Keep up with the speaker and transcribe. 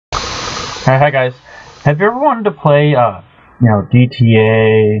Hi guys. Have you ever wanted to play,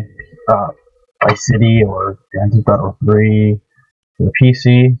 GTA, Vice City, or Grand Theft Auto 3 for the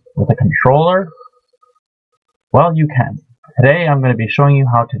PC with a controller? Well, you can. Today I'm going to be showing you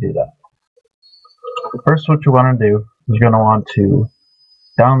how to do that. First, what you want to do is you're going to want to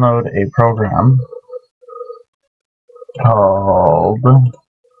download a program called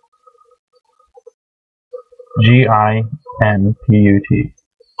GINPUT.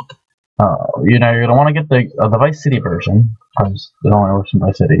 You're going to want to get the Vice City version, because it only works in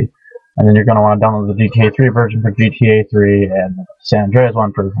Vice City. And then you're going to want to download the GTA 3 version for GTA 3 and the San Andreas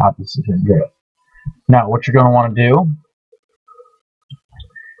one for San Andreas. Now, what you're going to want to do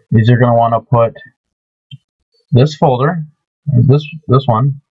is you're going to want to put this folder, this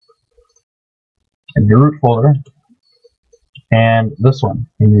one, in your root folder, and this one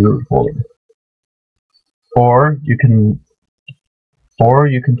in your root folder. Or you can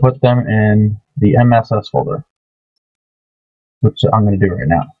put them in the MSS folder, which I'm going to do right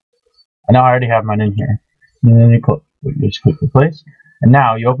now. I know I already have mine in here. And then you just click replace. And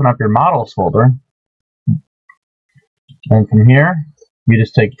now you open up your models folder. And from here, you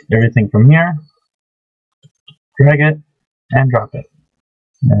just take everything from here, drag it, and drop it.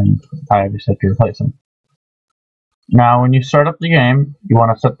 And I just have to replace them. Now, when you start up the game, you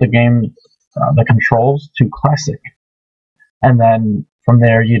want to set the game, the controls to classic. And then from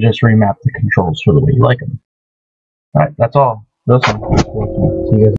there, you just remap the controls for the way you like them. Alright, that's all. See you guys.